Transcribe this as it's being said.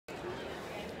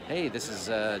Hey, this is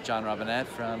John Robinette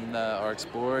from the ARCS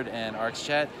board and ARCS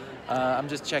Chat. I'm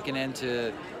just checking in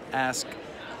to ask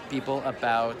people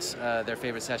about their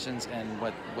favorite sessions and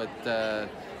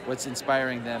what's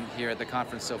inspiring them here at the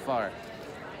conference so far.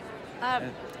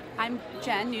 I'm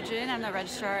Jen Nugent. I'm the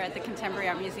registrar at the Contemporary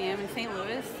Art Museum in St.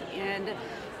 Louis, and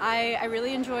I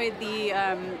really enjoyed the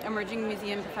Emerging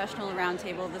Museum Professional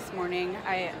Roundtable this morning.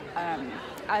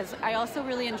 I also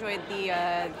really enjoyed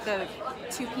the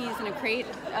two peas in a crate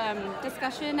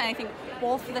discussion, and I think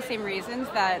both for the same reasons,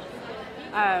 that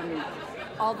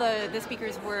all the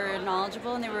speakers were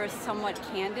knowledgeable and they were somewhat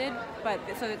candid, but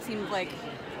so it seemed like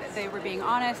they were being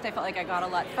honest. I felt like I got a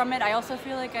lot from it. I also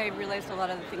feel like I realized a lot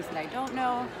of the things that I don't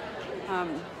know,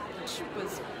 which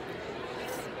was,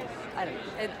 I don't know,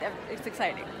 it's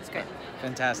exciting. It's good.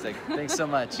 Fantastic. Thanks so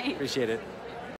much. Thanks. Appreciate it.